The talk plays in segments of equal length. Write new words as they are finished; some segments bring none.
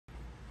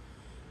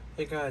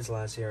Hey guys,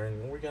 Laz here,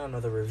 and we got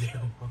another review.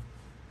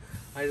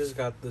 I just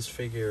got this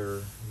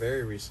figure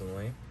very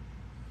recently,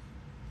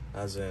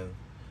 as in,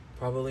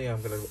 probably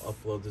I'm gonna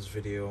upload this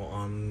video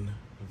on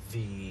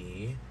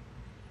the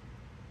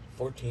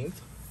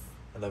 14th,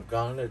 and I've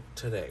gotten it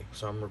today.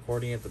 So I'm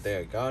recording it the day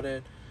I got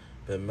it,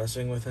 been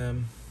messing with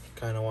him,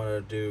 kind of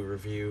wanted to do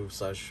review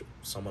slash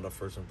somewhat a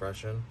first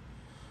impression,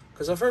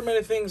 because I've heard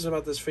many things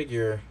about this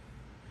figure,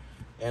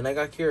 and I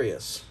got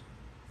curious,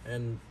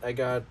 and I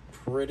got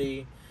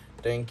pretty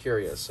dang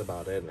curious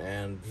about it,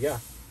 and yeah.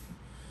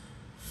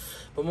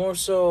 But more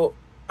so,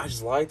 I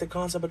just like the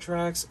concept of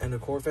tracks, and the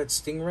Corvette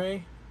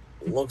Stingray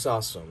looks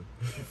awesome.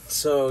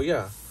 So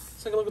yeah,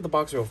 let's take a look at the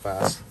box real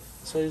fast.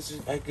 So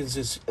I can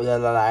just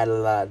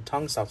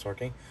tongue stops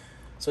working.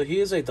 So he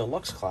is a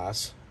deluxe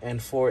class,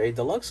 and for a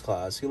deluxe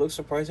class, he looks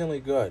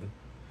surprisingly good.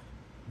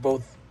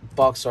 Both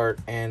box art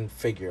and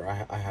figure.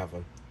 I have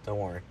him. Don't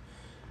worry.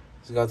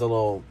 He's got the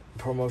little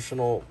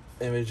promotional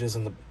images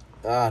in the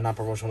not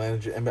promotional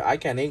energy. I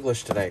can't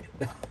English today.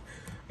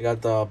 You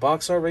got the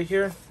box art right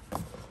here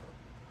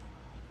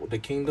with the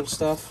kingdom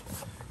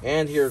stuff,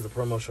 and here are the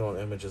promotional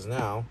images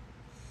now.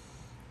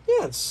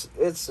 Yeah,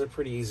 it's a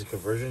pretty easy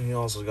conversion. He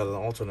also got an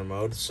alternate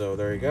mode, so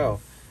there you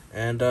go.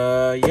 And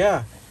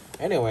yeah.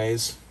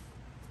 Anyways,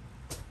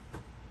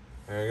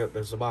 there you go.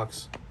 There's the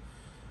box,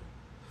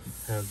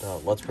 and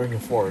let's bring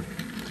it forward.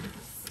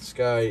 This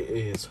guy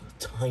is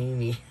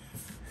tiny.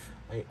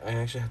 I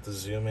actually have to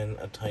zoom in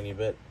a tiny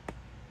bit,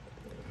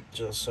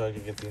 just so I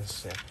can get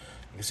these. Yeah.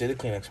 You can see the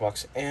Kleenex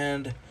box,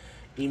 and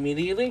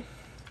immediately,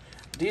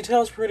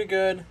 detail's pretty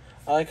good.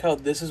 I like how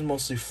this is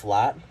mostly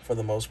flat for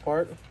the most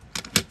part,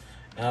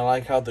 and I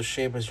like how the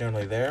shape is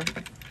generally there.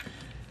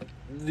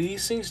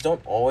 These things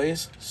don't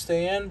always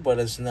stay in, but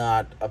it's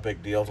not a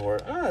big deal to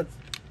where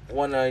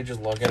when I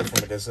just look at it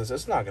from a distance,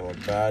 it's not gonna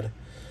look bad.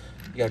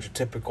 You got your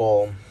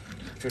typical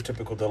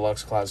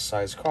deluxe class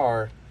size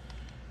car,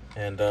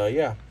 and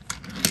yeah,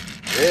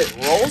 it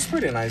rolls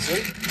pretty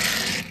nicely.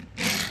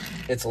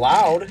 It's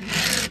loud.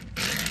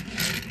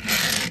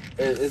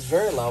 It's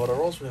very loud. It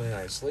rolls really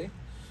nicely.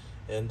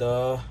 And,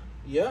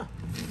 yeah.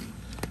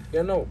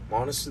 Yeah, no,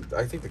 honestly,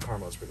 I think the car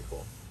mode's pretty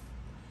cool.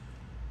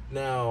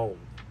 Now,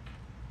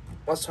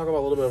 let's talk about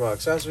a little bit about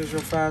accessories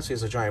real fast. He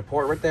has a giant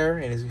port right there,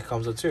 and he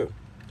comes with two.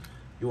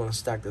 You want to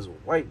stack this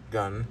white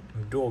gun,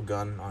 dual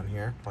gun on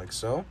here, like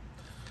so.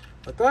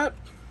 Like that.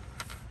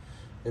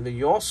 And then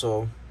you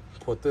also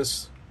put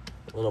this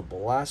little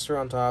blaster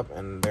on top,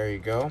 and there you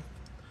go.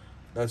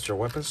 That's your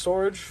weapon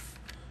storage,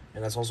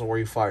 and that's also where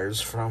he fires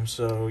from.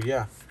 So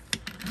yeah,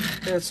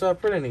 it's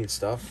pretty neat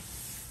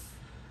stuff.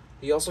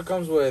 He also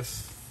comes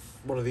with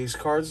one of these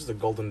cards, the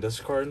golden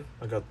disc card.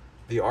 I got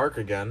the Arc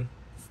again.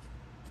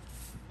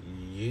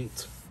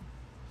 Yeet.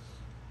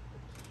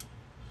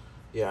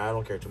 Yeah, I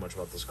don't care too much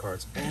about those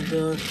cards.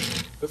 And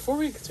before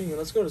we continue,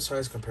 let's go to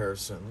size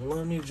comparison.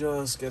 Let me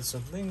just get some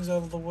things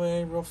out of the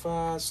way real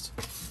fast.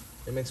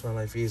 It makes my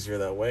life easier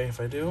that way if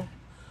I do.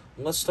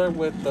 Let's start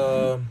with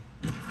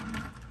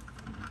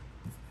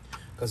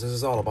because this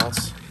is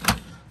Autobots.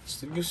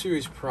 Studio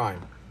Series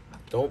Prime.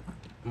 Don't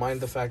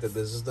mind the fact that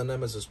this is the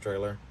Nemesis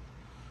trailer.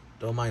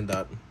 Don't mind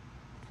that.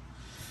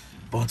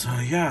 But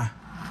yeah,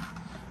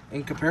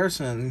 in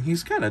comparison,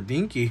 he's kind of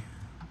dinky.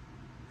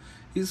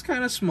 He's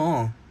kind of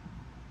small.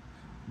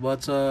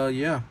 But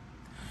yeah,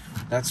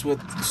 that's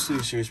with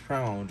Studio Series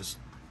Prime. I'll just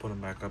put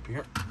him back up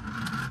here.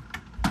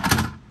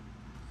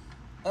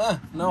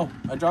 No,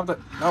 I dropped it.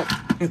 No.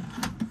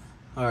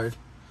 All right.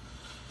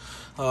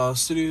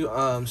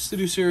 Studio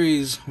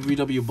Series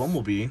VW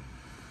Bumblebee.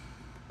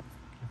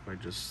 If I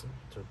just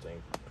turn the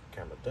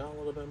camera down a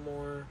little bit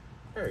more,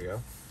 there you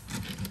go.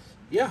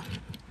 Yeah,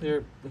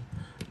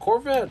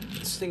 Corvette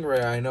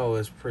Stingray I know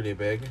is pretty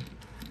big,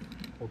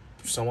 well,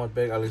 somewhat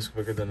big, at least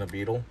bigger than a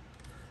Beetle.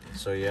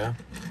 So yeah,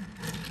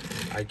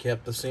 I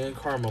kept the same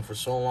Karma for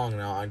so long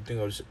now. I think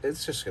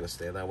it's just gonna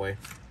stay that way.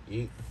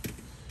 Yeet.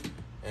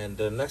 And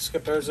the next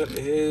comparison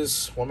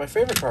is one of my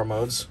favorite car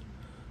modes,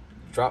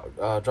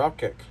 drop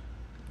kick.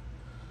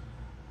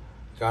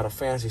 Got a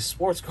fancy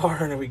sports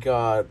car, and we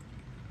got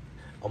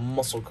a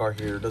muscle car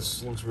here.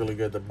 This looks really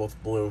good. They're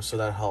both blue, so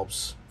that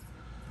helps.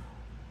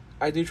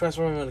 I do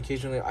transform them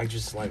occasionally. I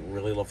just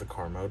really love the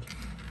car mode.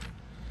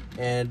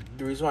 And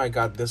the reason why I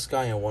got this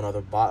guy and one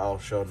other bot I'll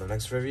show in the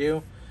next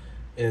review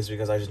is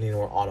because I just need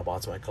more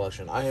Autobots in my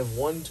collection. I have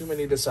one too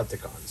many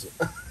Decepticons.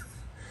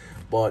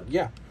 But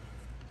yeah.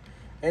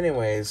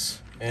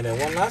 Anyways, and then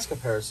one last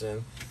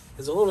comparison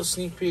is a little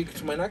sneak peek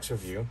to my next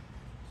review.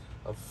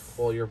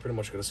 Well, you're pretty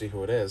much going to see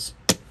who it is.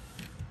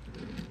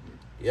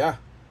 Yeah,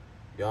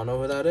 y'all know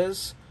who that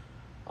is.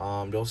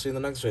 You'll see in the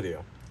next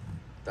video.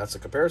 That's a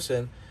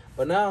comparison.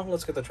 But now,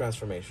 let's get the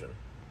transformation.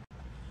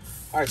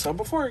 Alright, so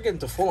before we get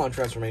into full-on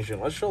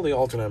transformation, let's show the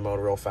alternate mode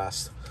real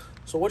fast.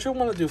 So what you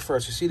want to do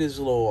first, you see these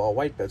little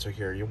white bits right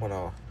here. You want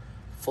to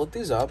flip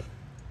these up,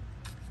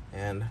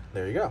 and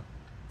there you go.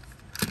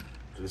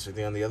 Do the same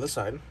thing on the other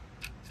side,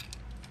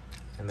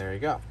 and there you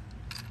go.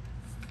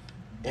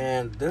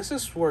 And this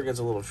is where it gets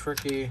a little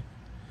tricky.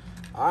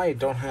 I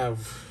don't have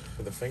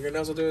the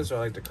fingernails will do it, so I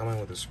like to come in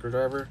with a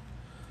screwdriver.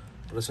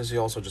 But it says you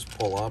also just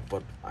pull up,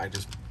 but I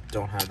just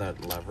don't have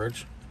that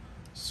leverage.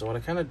 So what I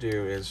kind of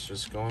do is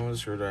just go in with a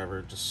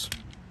screwdriver, just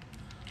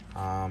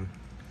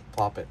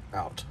plop it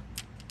out.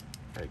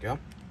 There you go.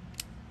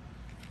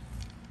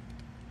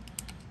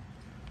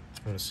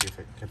 I'm gonna see if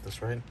I can get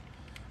this right.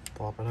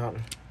 Plop it out.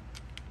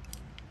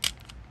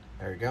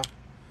 There you go.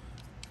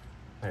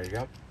 There you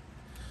go.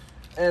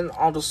 And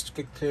I'll just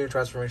continue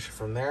transformation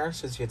from there,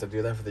 since you have to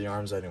do that for the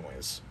arms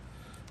anyways.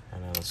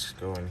 And then let's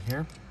go in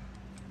here.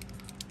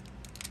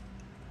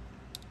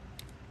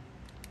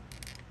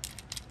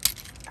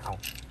 Ow.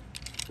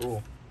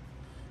 Ooh.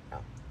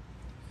 Ow.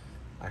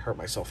 I hurt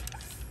myself.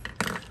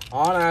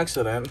 On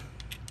accident.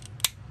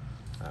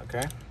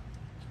 Okay.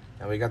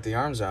 Now we got the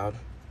arms out.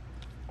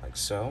 Like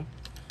so.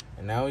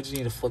 And now we just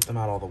need to flip them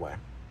out all the way.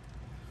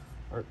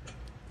 Or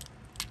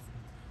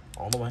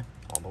all the way.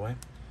 All the way.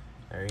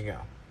 There you go.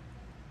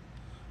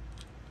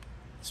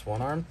 It's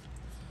one arm.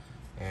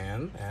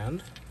 And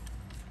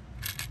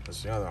this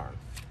is the other arm.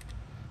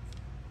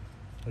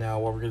 Now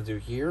what we're going to do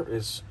here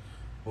is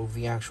move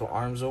the actual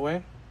arms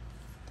away.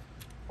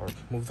 Or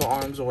move the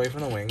arms away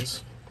from the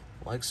wings.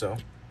 Like so.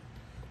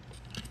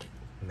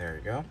 And there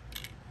you go.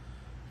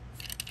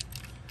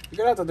 You're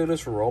going to have to do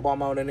this for robot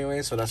mode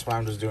anyway, so that's why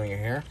I'm just doing it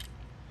here.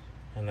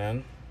 And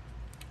then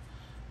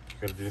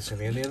you're going to do this on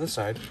the other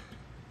side.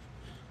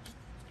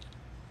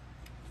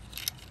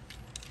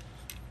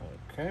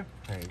 Okay,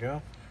 there you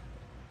go.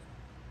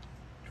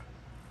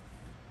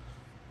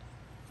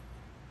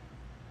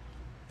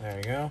 There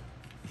you go.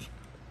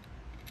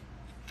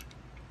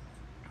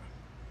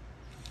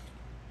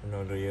 You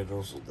know,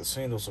 those look the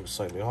same, those look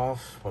slightly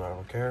off, but I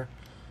don't care.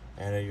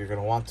 And then you're going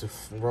to want to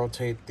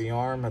rotate the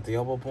arm at the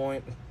elbow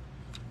point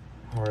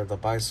or the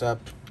bicep,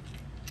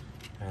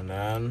 and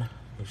then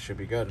you should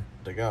be good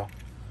to go.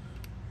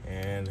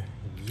 And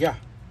yeah,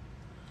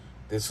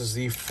 this is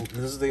the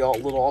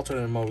little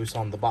alternate mode we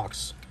saw in the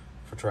box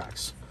for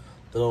tracks,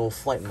 the little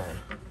flight mode.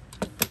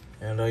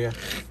 And yeah,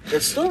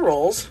 it still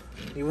rolls,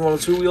 even when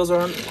the two wheels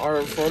are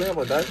floating up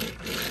like that.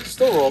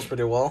 Still rolls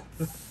pretty well.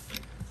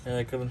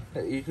 And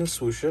you can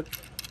swoosh it.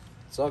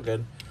 It's all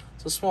good.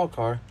 It's a small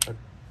car. A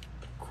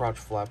crotch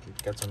flap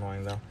gets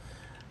annoying though.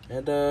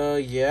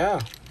 And yeah.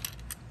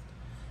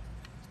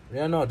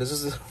 Yeah, no, this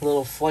is a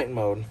little flight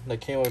mode that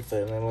came with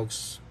it, and it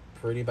looks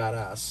pretty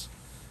badass.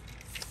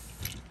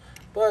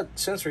 But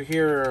since we're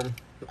here,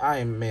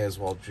 I may as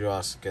well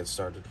just get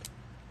started.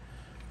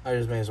 I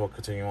just may as well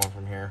continue on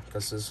from here,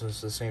 because this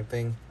is the same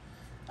thing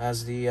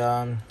as the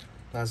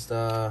as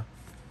the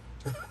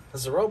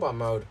robot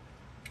mode.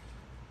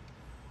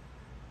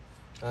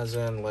 As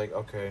in, like,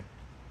 okay,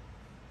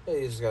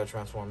 you just gotta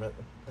transform it.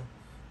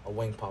 A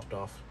wing popped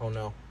off. Oh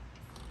no.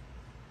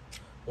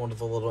 One of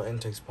the little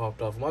intakes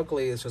popped off.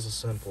 Luckily, it's just a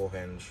simple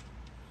hinge,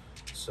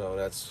 so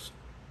that's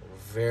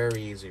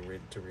very easy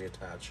to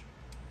reattach.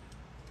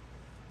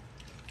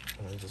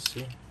 Let me just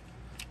see.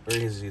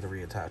 Very easy to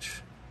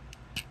reattach.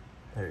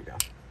 There you go.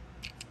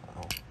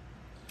 Uh-oh.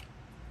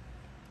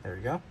 There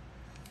you go.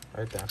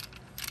 Right there.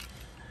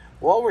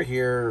 While we're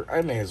here,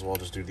 I may as well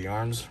just do the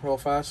arms real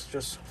fast.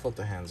 Just flip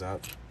the hands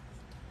out.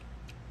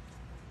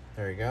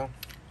 There you go.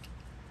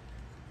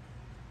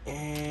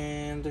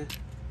 And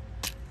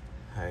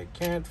I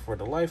can't for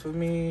the life of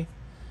me.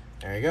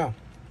 There you go.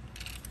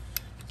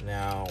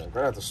 Now we're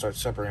gonna have to start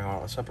separating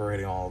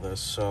all of this.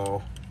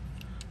 So,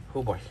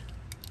 oh boy.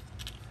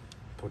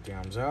 Put the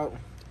arms out.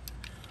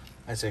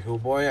 I say oh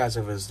boy as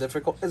if it's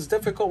difficult. It's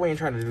difficult when you're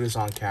trying to do this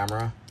on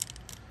camera,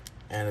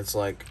 and it's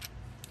like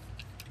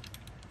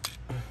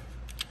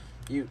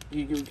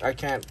I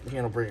can't,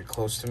 bring it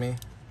close to me.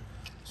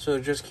 So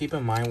just keep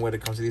in mind when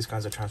it comes to these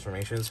kinds of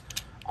transformations,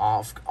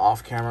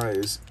 off camera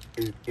is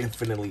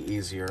infinitely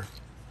easier.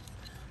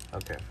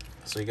 Okay,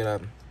 so you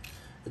have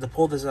to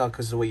pull this out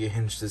because the way you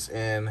hinge this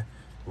in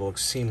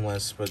looks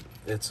seamless, but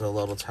it's a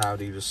little tab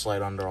that you just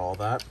slide under all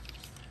that.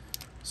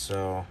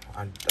 So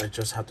I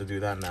just have to do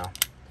that now.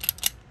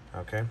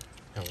 Okay,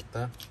 and with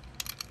that,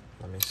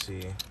 let me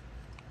see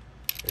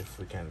if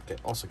we can get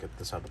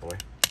this out of the way.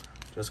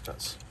 Just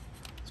cuts.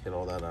 Let's get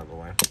all that out of the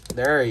way.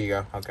 There you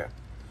go. Okay,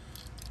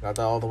 got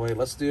that all the way.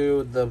 Let's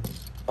do the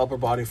upper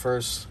body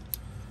first.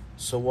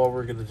 So what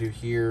we're gonna do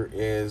here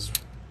is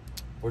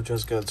we're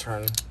just gonna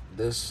turn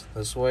this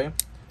way.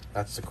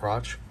 That's the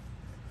crotch.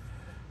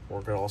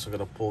 We're also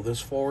gonna pull this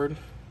forward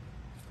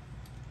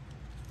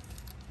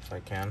if I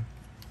can.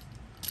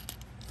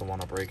 Don't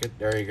want to break it.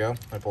 There you go.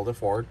 I pulled it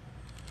forward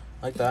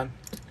like that.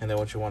 And then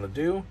what you want to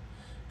do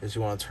is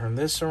you want to turn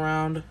this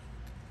around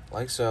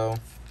like so.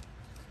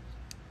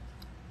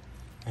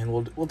 And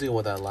we'll deal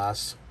with that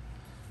last.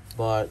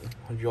 But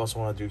what you also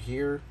want to do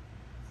here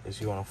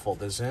is you want to fold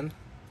this in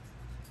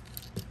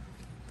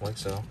like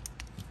so.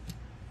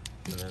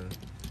 And then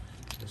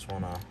just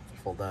want to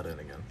fold that in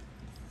again.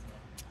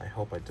 I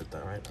hope I did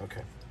that right.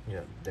 Okay.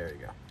 Yeah, there you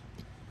go.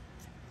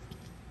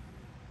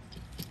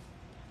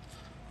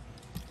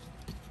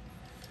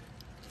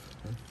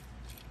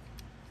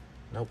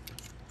 Nope.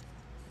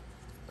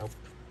 Nope.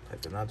 I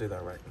did not do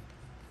that right.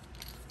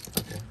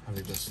 Okay, let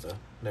me just,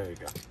 there you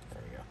go.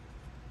 There you go.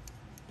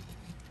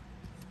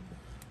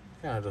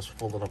 Yeah, just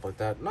fold it up like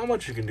that. Not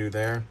much you can do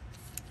there.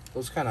 It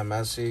was kind of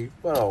messy,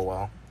 but oh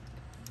well.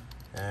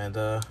 And,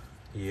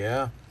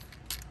 yeah.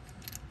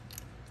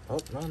 Oh,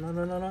 no. No,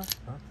 you're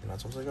not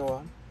supposed to go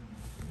on.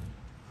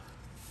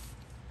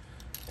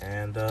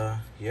 And,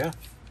 yeah.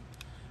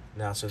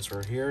 Now, since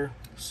we're here,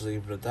 let's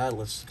leave it at that.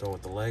 Let's go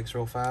with the legs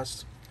real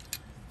fast.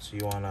 So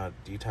you want to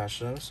detach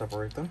them,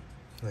 separate them.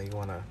 And then you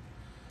want to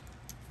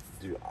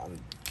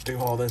do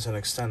all this and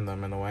extend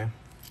them in a way.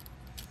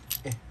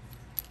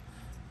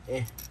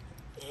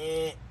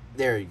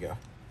 There you go.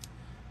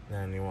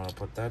 Then you want to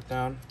put that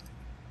down.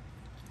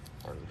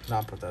 Or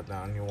not put that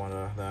down. You want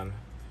to then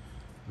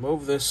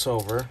move this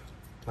over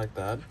like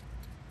that.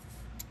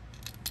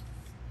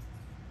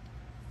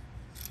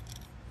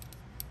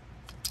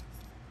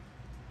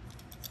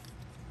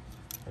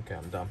 Okay,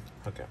 I'm done.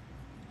 Okay.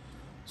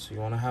 So you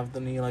want to have the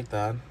knee like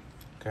that.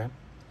 Okay.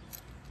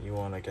 You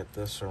want to get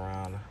this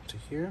around to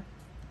here.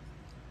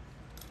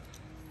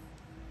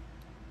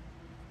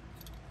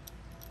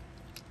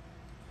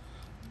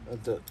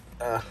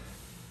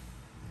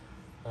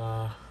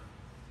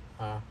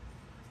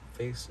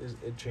 Face is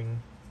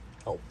itching.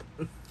 Help.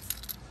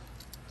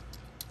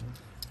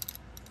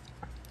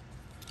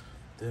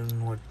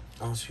 Then what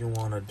else you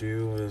want to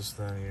do is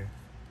then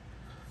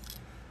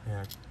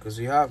because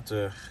you have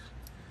to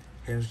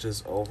hinge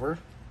this over,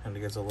 and it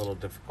gets a little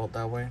difficult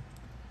that way.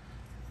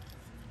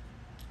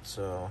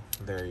 So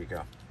there you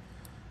go.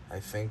 I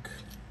think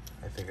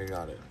I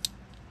got it.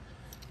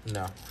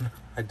 No,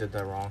 I did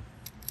that wrong.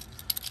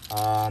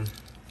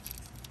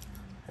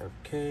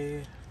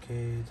 Okay,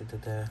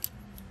 da.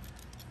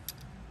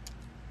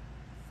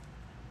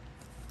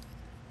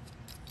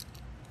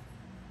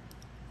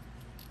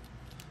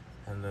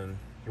 And then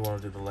you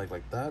want to do the leg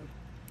like that.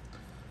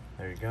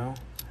 There you go.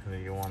 And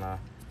then you want to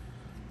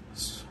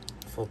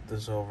flip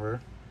this over.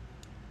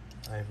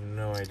 I have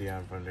no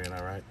idea if I'm doing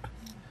that right.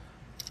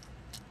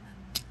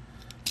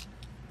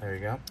 There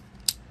you go.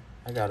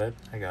 I got it.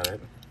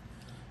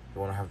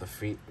 You want to have the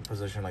feet in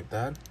position like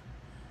that.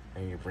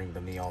 And you bring the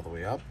knee all the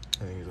way up.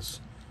 And then you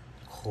just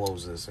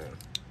close this in.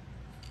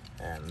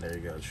 And there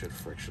you go. It should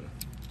friction.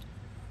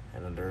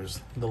 And then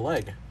there's the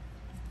leg.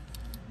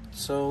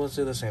 So let's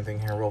do the same thing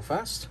here real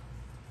fast.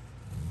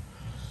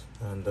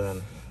 And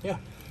then, yeah.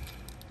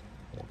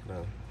 We're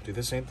going to do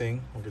the same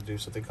thing. I'm going to do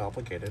something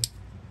complicated.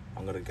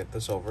 I'm going to get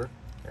this over.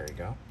 There you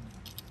go.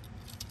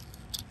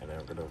 And then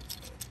we're going to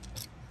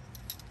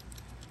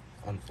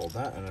unfold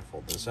that and then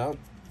fold this out.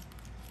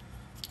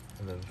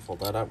 And then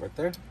fold that out right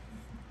there.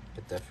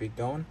 Get that feet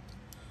going.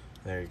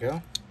 There you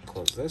go.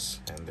 Close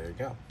this, and there you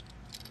go.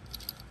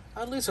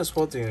 At least that's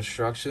what the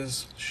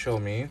instructions show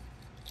me.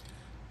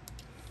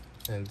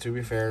 And to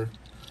be fair,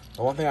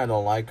 the one thing I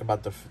don't like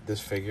about this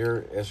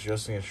figure is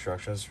just the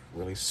instructions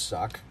really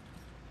suck.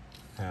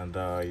 And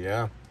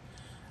yeah.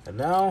 And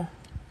now,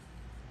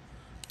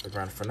 the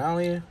grand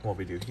finale, what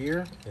we do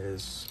here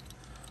is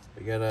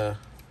we gotta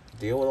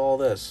deal with all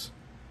this.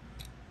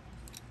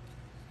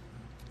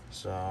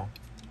 So,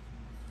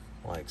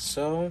 like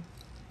so.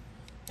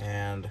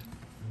 And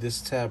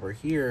this tab right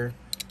here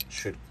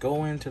should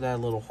go into that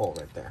little hole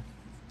right there.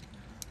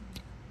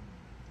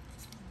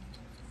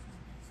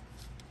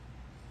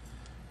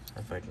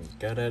 If I can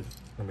get it,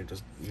 let me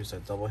just use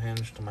that double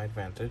hinge to my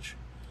advantage.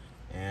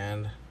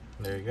 And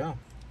there you go.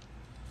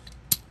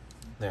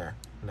 There,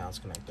 now it's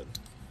connected.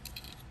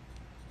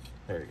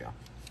 There you go.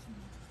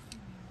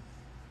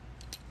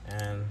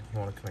 And you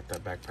want to connect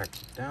that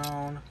backpack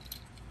down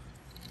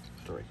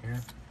to right here.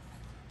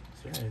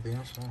 Is there anything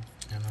else? Oh,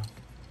 yeah, no.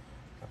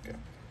 Okay.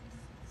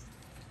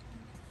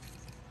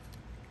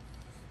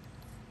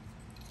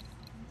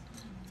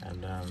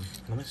 And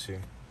let me see.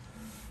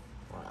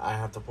 I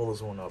have to pull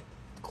this one up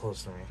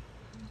close to me.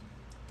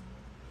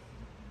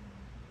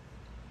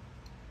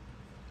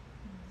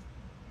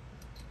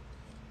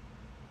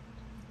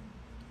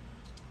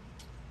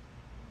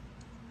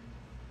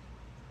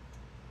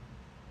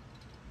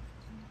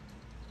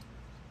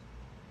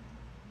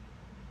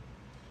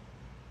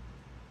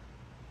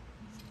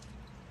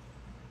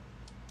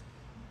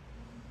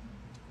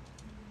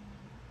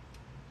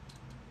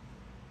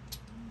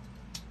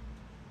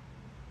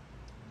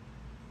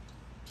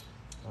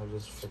 I'll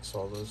just fix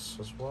all this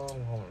as well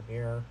while I'm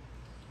here.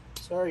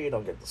 Sorry you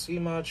don't get to see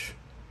much.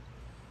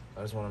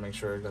 I just want to make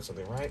sure I got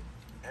something right.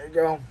 There you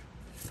go.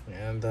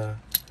 And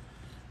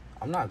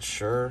I'm not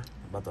sure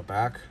about the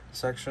back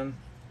section.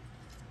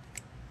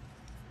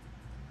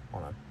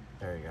 Hold on.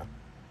 There you go.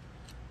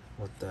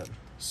 Let that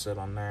sit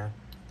on there.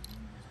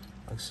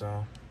 Like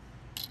so.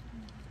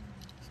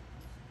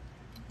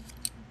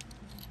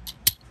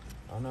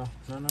 Oh no.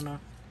 No.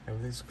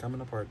 Everything's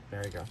coming apart.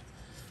 There you go.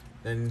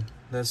 Then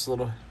this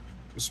little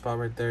spot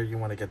right there, you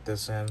want to get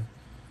this in.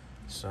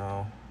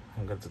 So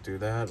I'm going to do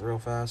that real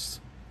fast.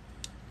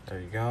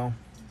 There you go.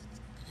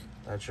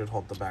 That should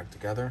hold the back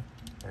together.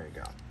 There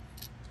you go.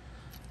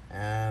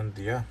 And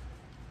yeah,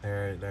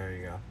 there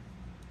you go.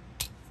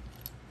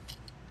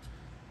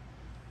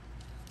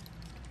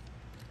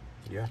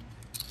 Yeah.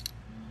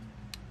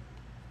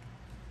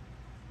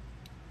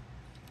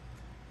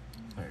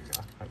 There you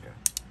go. Okay.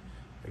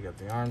 We got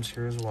the arms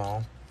here as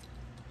well.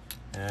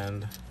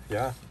 And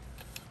yeah,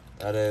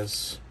 that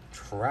is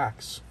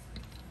tracks.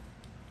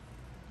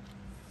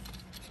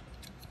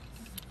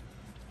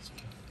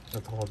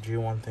 Got the whole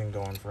G1 thing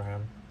going for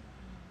him.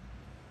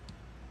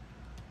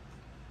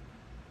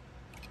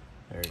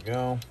 There you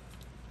go.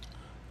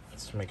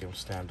 Let's make him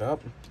stand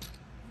up.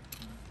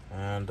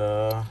 And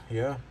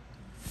yeah.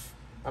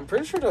 I'm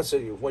pretty sure that's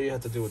what you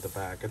have to do with the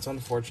back. It's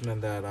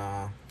unfortunate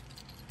that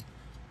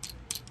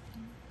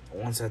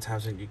once that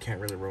taps in, you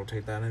can't really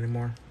rotate that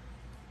anymore.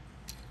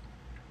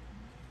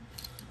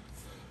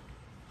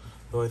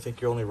 Though I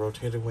think you're only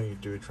rotated when you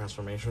do a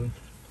transformation.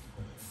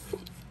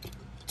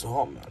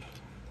 Oh man.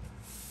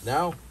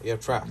 Now you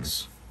have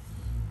tracks.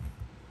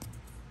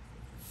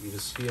 You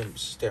just see him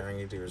staring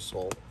into your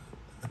soul.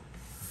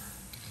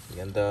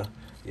 And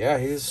yeah,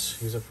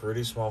 he's a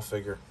pretty small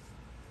figure.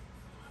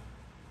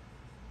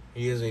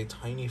 He is a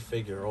tiny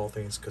figure, all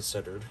things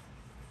considered.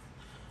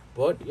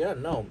 But yeah,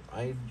 no,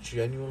 I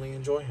genuinely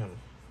enjoy him.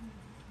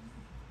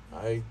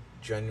 I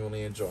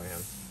genuinely enjoy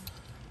him.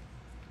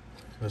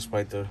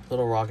 Despite the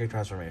little rocket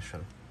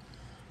transformation.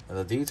 And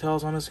the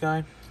details on this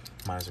guy,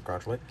 minus the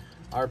crotch plate,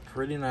 are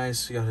pretty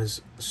nice. You got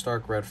his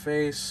stark red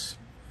face.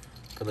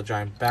 Got the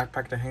giant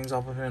backpack that hangs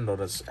off of him, though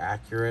that's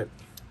accurate.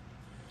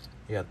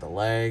 You got the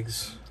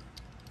legs.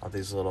 All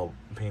these little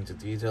painted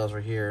details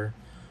right here.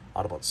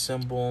 Autobot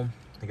symbol.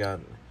 You got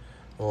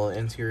little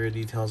interior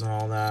details and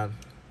all that.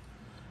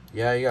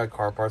 Yeah, you got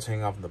car parts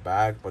hanging off in the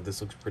back, but this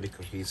looks pretty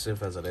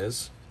cohesive as it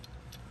is.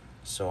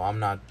 So I'm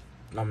not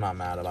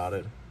mad about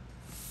it.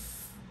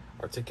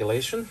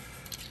 Articulation.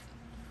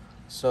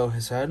 So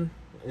his head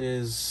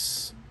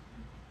is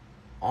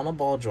on a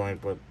ball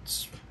joint, but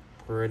it's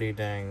pretty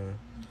dang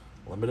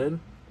limited.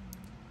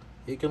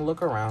 He can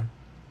look around.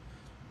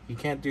 He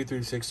can't do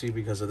 360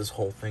 because of this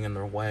whole thing in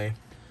their way.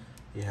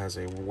 He has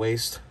a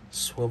waist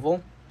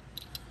swivel.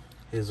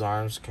 His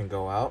arms can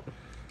go out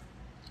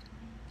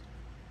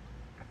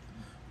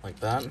like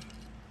that, and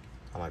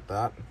like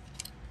that.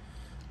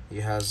 He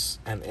has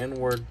an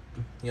inward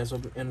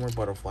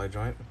butterfly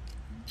joint.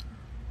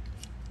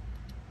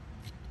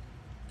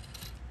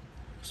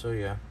 So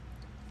yeah,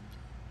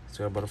 he's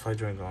got a butterfly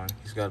joint going.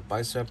 He's got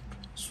bicep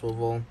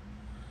swivel.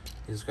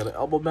 He's got an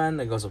elbow bend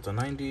that goes up to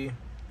 90.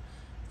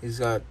 He's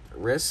got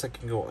wrists that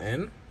can go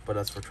in, but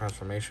that's for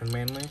transformation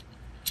mainly.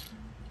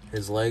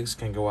 His legs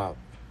can go out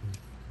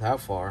that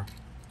far.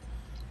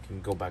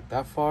 Can go back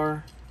that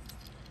far.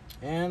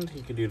 And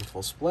he can do the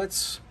full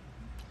splits.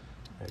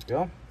 There you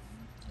go.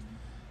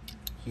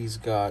 He's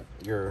got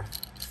your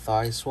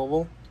thigh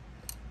swivel.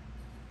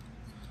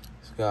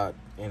 He's got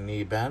a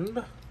knee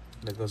bend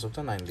that goes up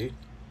to 90.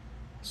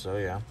 So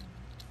yeah.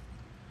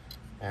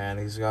 And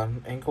he's got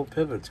ankle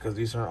pivots because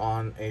these are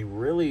on a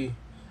really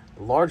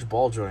large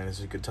ball joint,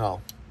 as you could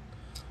tell.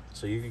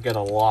 So you could get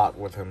a lot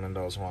with him in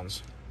those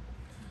ones.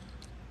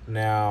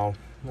 Now,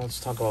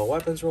 let's talk about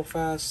weapons real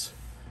fast.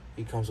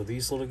 He comes with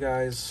these little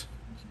guys.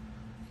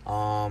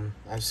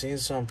 I've seen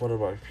some put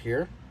it up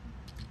here,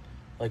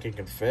 like it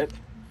can fit.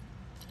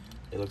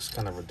 It looks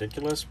kind of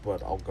ridiculous,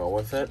 but I'll go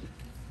with it.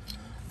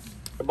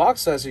 The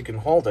box says you can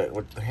hold it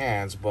with the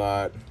hands,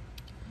 but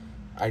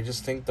I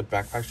just think the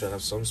backpack should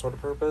have some sort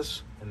of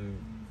purpose and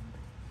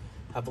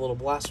have a little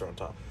blaster on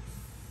top.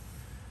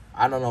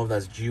 I don't know if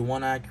that's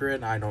G1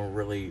 accurate. I don't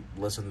really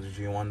listen to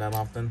G1 that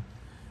often.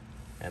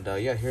 And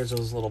yeah, here's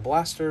his little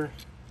blaster.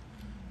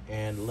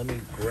 And let me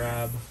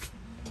grab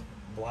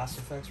blast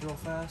effects real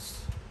fast.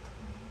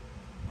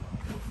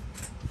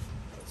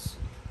 Let's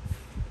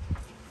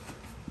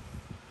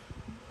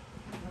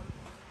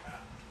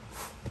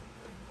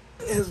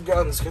see. His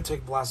guns can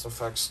take blast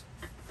effects.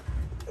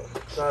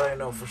 That I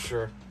know for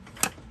sure.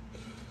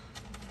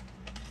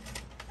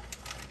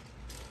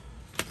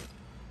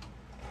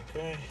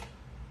 Okay.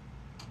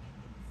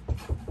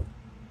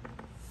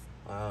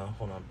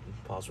 Hold on,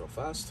 pause real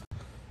fast.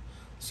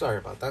 Sorry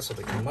about that,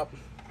 something came up.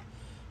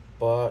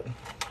 But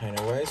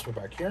anyways, we're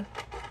back here.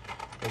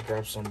 We'll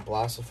grab some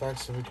blast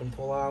effects that we can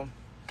pull out.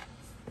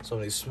 Some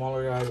of these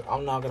smaller guys.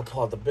 I'm not gonna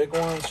pull out the big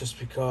ones just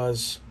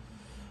because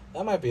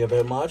that might be a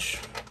bit much.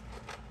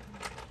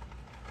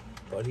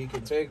 But he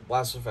can take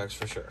blast effects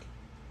for sure.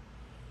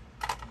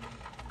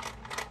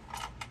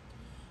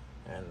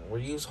 And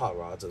we'll use hot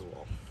rods as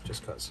well.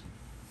 Just cause.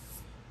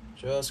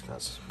 Just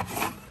cause.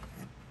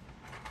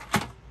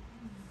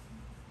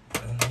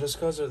 And just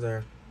cause they're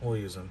there, we'll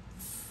use them.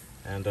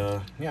 And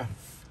yeah.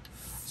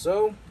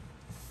 So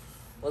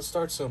let's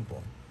start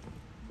simple.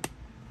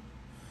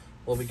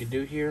 What we could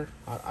do here,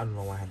 I don't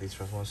know why I have these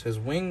first ones. His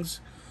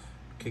wings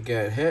could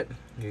get hit,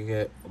 could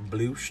get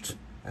blooshed,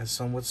 as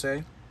some would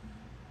say.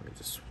 Let me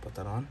just put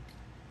that on.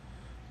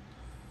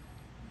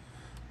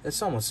 As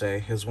some would say,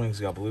 his wings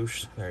got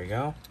blooshed. There you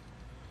go.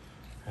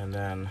 And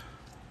then,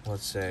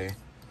 let's say,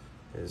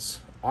 his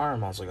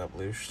arm also got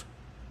blooshed.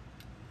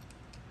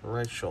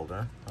 Right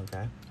shoulder,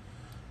 okay.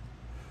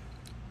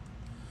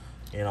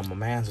 You know, my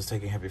man's is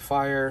taking heavy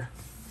fire.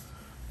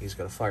 He's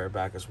gonna fire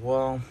back as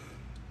well.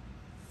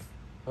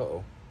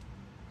 Uh-oh.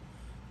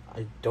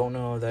 I don't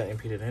know if that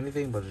impeded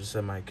anything, but it just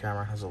said my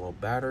camera has a low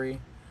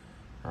battery,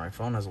 or my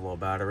phone has a low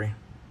battery.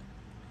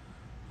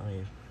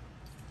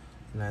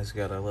 Now it's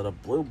got a little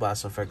blue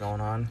blast effect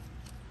going on.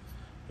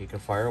 You can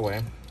fire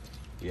away.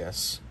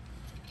 Yes.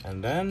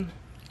 And then,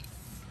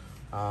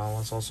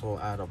 let's also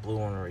add a blue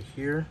one right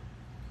here.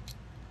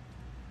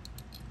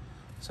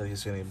 So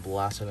he's going to be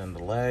blasted in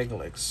the leg,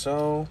 like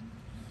so.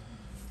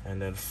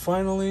 And then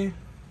finally,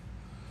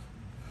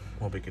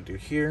 what we can do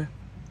here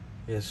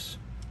is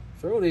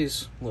throw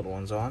these little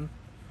ones on.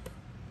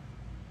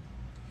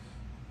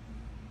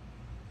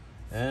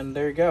 And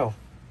there you go.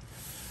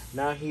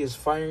 Now he is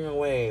firing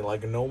away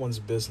like no one's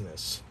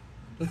business.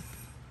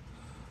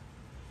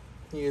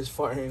 He is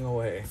firing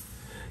away.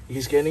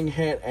 He's getting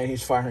hit and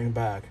he's firing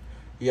back.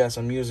 Yes,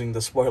 I'm using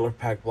the spoiler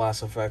pack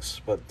blast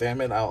effects, but damn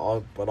it,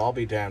 I'll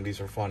be damned,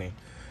 these are funny.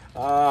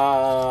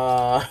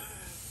 I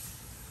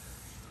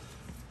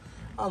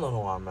don't know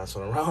why I'm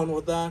messing around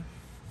with that.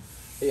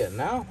 But yeah,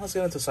 now let's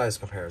get into size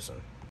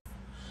comparison.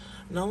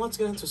 Now let's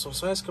get into some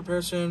size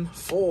comparison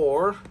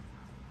for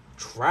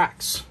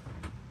tracks.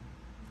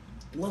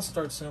 Let's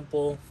start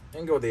simple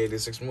and go with the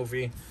 86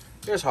 movie.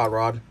 Here's Hot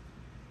Rod.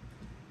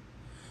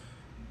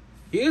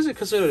 He isn't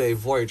considered a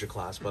Voyager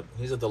class, but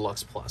he's a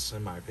Deluxe Plus,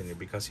 in my opinion,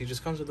 because he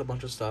just comes with a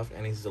bunch of stuff,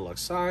 and he's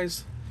Deluxe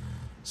size.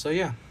 So,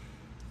 yeah.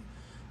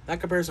 That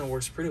comparison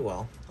works pretty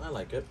well. I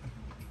like it.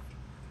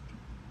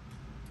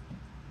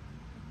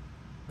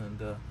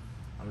 And,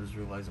 I'm just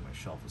realizing my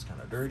shelf is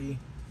kind of dirty.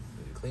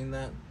 Need to clean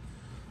that.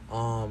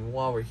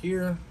 While we're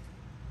here,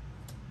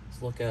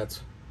 let's look at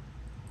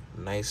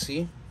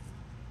Nicey,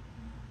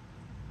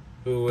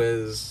 who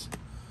is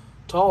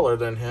taller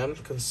than him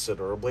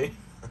considerably.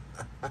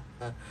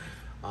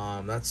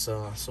 That's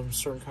some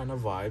certain kind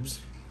of vibes.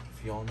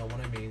 If y'all know what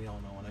I mean, y'all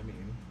know what I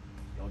mean.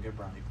 Y'all get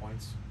brownie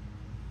points.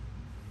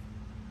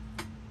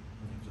 Let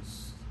me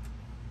just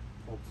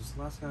pull this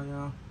last guy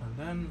out, and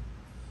then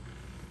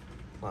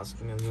last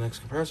thing in the next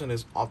comparison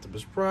is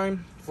Optimus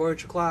Prime,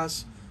 Voyager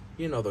class.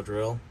 You know the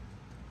drill.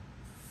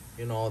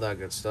 You know all that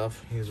good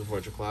stuff. He's a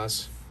Voyager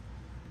class.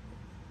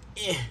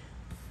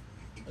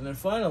 And then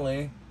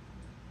finally,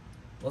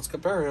 let's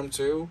compare him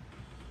to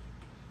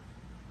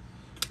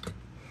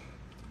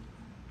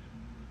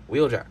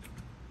Wheeljack.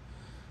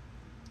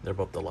 They're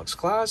both Deluxe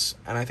class,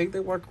 and I think they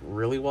work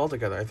really well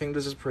together. I think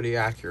this is pretty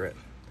accurate.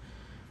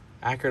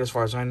 Accurate as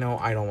far as I know.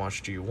 I don't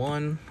watch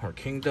G1 or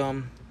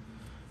Kingdom,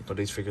 but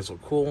these figures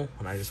look cool,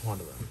 and I just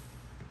wanted them.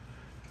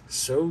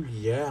 So,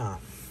 yeah.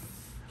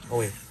 Oh,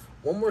 wait.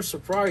 One more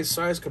surprise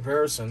size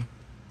comparison.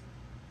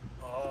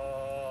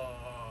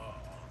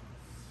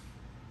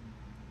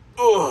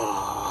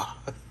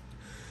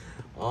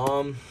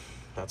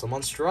 That's a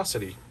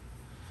monstrosity.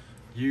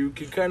 You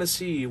can kind of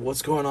see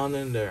what's going on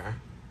in there.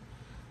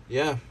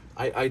 Yeah,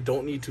 I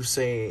don't need to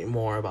say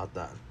more about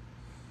that.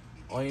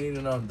 All you need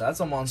to know, that's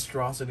a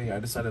monstrosity I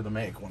decided to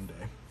make one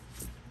day.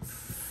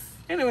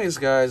 Anyways,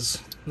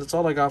 guys, that's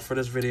all I got for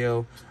this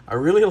video. I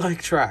really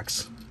like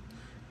Trax.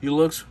 He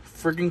looks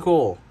freaking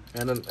cool,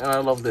 and I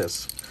love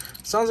this.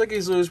 Sounds like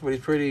he's loose, but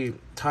he's pretty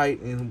tight,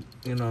 and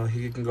you know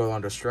he can go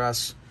under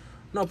stress,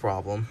 no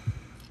problem.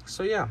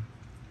 So yeah.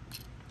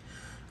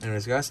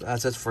 Anyways, guys,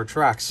 that's it for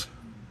Trax.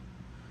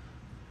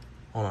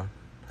 Hold on.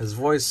 His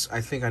voice,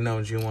 I think I know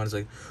in G1 is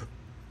like,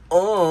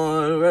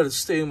 oh, I'd rather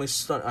stay in my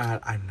stomach.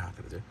 I'm not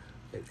going to do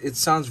it. It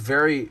sounds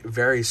very,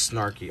 very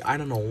snarky. I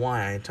don't know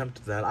why I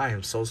attempted that. I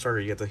am so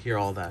sorry you get to hear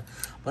all that.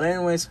 But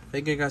anyways,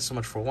 thank you guys so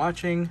much for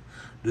watching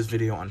this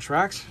video on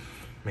Trax.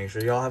 Make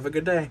sure y'all have a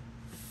good day.